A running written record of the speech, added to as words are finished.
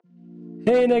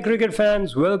Hey, cricket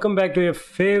fans, welcome back to your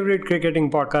favorite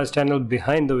cricketing podcast channel,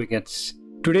 Behind the Wickets.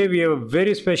 Today, we have a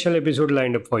very special episode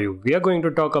lined up for you. We are going to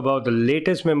talk about the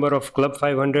latest member of Club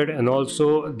 500 and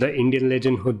also the Indian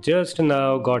legend who just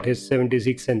now got his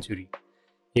 76th century.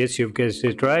 Yes, you've guessed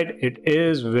it right, it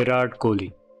is Virat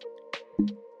Kohli.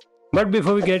 But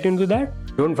before we get into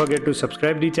that, don't forget to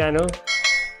subscribe the channel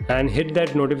and hit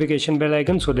that notification bell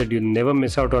icon so that you never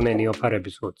miss out on any of our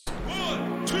episodes.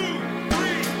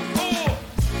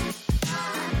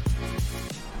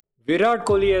 Virat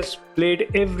Kohli has played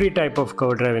every type of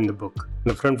cover drive in the book.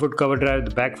 The front foot cover drive,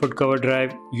 the back foot cover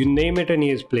drive, you name it and he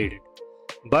has played it.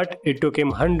 But it took him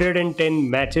 110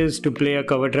 matches to play a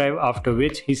cover drive, after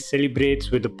which he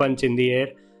celebrates with a punch in the air,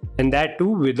 and that too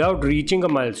without reaching a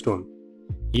milestone.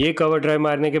 ये cover drive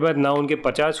मारने के बाद ना उनके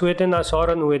 50 हुए थे ना 100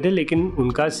 run हुए थे, लेकिन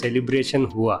उनका सेलिब्रेशन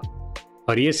हुआ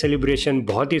और ये सेलिब्रेशन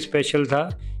बहुत ही स्पेशल था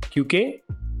क्योंकि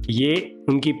ये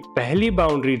उनकी पहली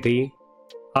बाउंड्री थी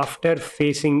after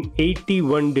facing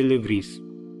 81 deliveries.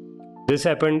 This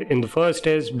happened in the first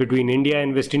test between India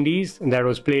and West Indies that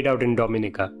was played out in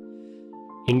Dominica.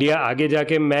 India आगे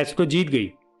जाके मैच तो जीत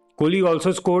गई. Kohli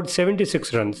also scored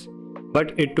 76 runs,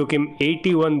 but it took him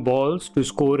 81 balls to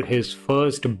score his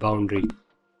first boundary.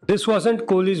 This wasn't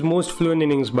Kohli's most fluent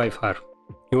innings by far.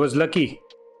 He was lucky.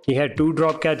 He had 2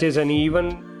 drop catches and he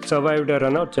even survived a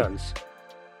run-out chance.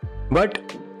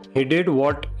 But he did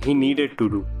what he needed to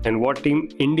do and what Team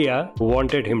India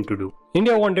wanted him to do.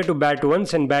 India wanted to bat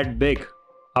once and bat big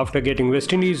after getting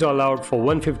West Indies all out for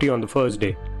 150 on the first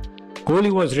day. Kohli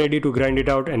was ready to grind it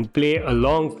out and play a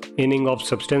long inning of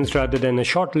substance rather than a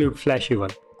short-lived flashy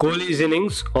one. Kohli's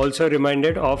innings also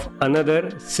reminded of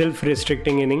another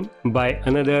self-restricting inning by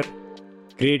another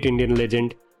great Indian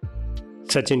legend,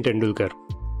 Sachin Tendulkar.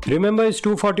 Remember his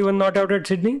 241 not out at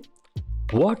Sydney?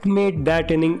 What made that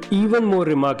inning even more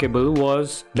remarkable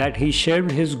was that he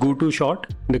shelved his go-to shot,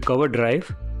 the cover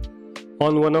drive,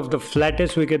 on one of the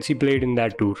flattest wickets he played in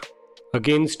that tour,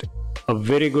 against a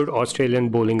very good Australian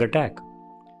bowling attack.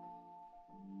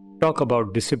 Talk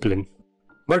about discipline.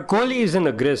 But Kohli is an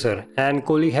aggressor, and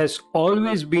Kohli has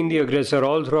always been the aggressor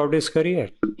all throughout his career.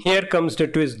 Here comes the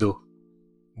twist though.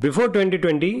 Before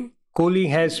 2020, Kohli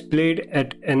has played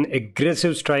at an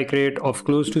aggressive strike rate of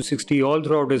close to 60 all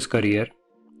throughout his career.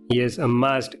 He has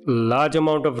amassed a large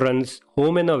amount of runs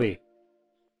home and away.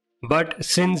 But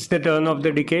since the turn of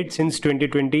the decade, since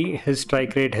 2020, his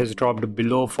strike rate has dropped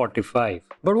below 45.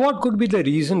 But what could be the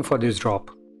reason for this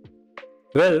drop?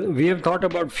 Well, we have thought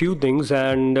about few things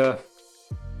and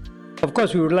of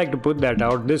course we would like to put that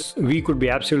out. We could be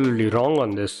absolutely wrong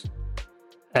on this.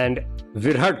 And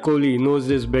Virat Kohli knows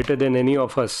this better than any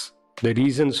of us, the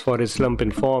reasons for his slump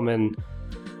in form and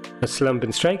a slump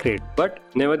in strike rate. But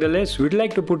nevertheless, we'd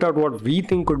like to put out what we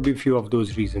think could be few of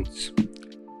those reasons.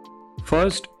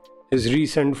 First, his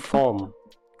recent form,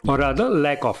 or rather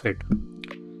lack of it.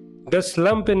 The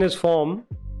slump in his form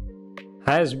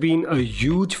has been a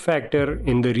huge factor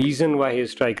in the reason why his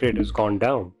strike rate has gone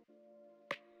down.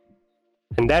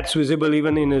 And that's visible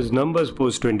even in his numbers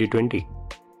post 2020.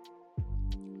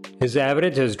 His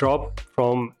average has dropped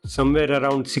from somewhere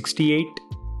around 68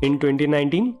 in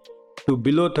 2019 to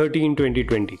below 30 in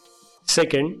 2020.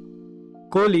 Second,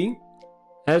 Kohli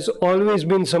has always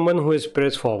been someone who has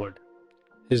pressed forward.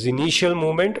 His initial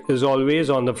movement is always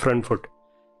on the front foot.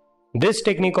 This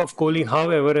technique of Kohli,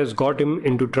 however, has got him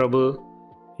into trouble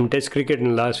in Test cricket in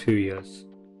the last few years.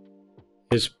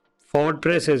 His forward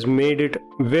press has made it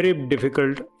very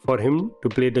difficult for him to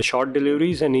play the short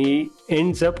deliveries, and he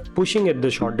ends up pushing at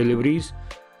the short deliveries,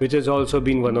 which has also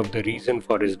been one of the reasons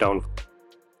for his downfall.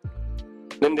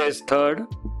 Then there's third,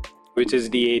 which is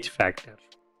the age factor.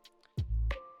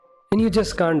 And you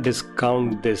just can't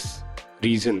discount this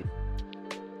reason.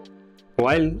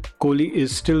 While Kohli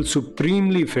is still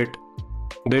supremely fit,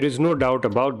 there is no doubt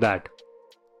about that.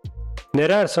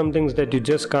 There are some things that you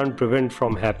just can't prevent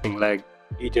from happening, like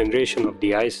degeneration of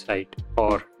the eyesight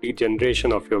or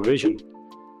degeneration of your vision.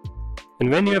 And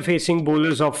when you are facing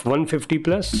bowlers of 150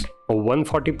 plus or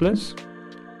 140 plus,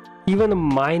 even a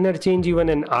minor change, even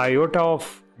an iota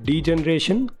of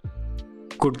degeneration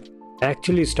could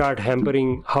actually start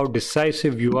hampering how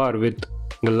decisive you are with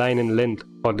the line and length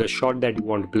or the shot that you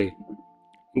want to play.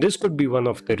 This could be one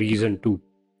of the reasons too.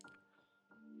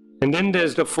 And then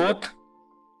there's the fourth,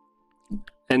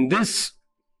 and this,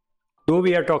 though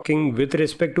we are talking with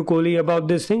respect to Kohli about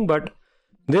this thing, but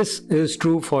this is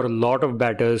true for a lot of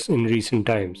batters in recent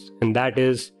times, and that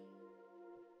is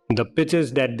the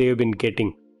pitches that they have been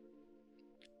getting.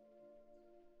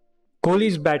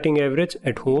 Kohli's batting average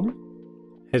at home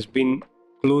has been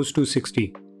close to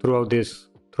 60 throughout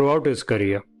his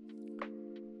career.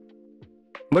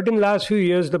 But in last few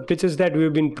years, the pitches that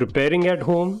we've been preparing at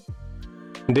home,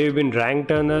 they've been rank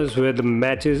turners where the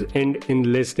matches end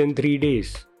in less than 3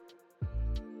 days.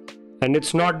 And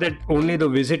it's not that only the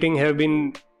visiting have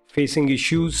been facing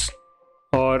issues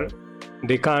or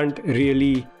they can't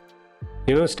really,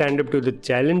 stand up to the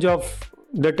challenge of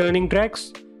the turning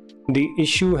tracks. The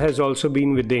issue has also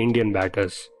been with the Indian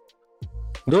batters.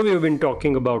 Though we've been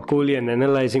talking about Kohli and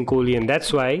analyzing Kohli, and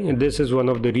that's why this is one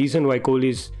of the reasons why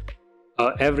Kohli's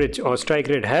average or strike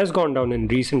rate has gone down in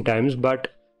recent times. But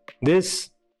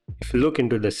this, if you look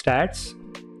into the stats,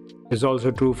 is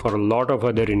also true for a lot of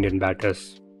other Indian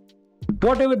batters.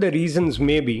 Whatever the reasons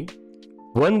may be,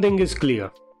 one thing is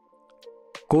clear.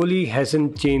 Kohli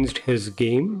hasn't changed his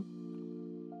game,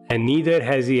 and neither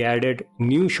has he added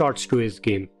new shots to his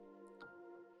game.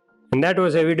 And that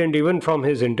was evident even from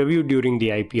his interview during the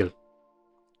IPL.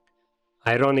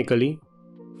 Ironically,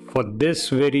 for this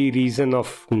very reason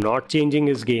of not changing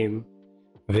his game,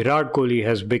 Virat Kohli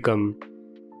has become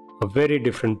a very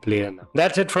different player now.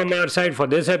 That's it from our side for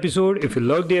this episode. If you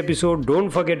loved the episode, don't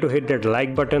forget to hit that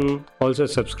like button. Also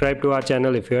subscribe to our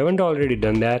channel if you haven't already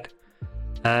done that.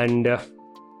 And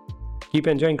keep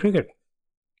enjoying cricket.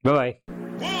 Bye-bye.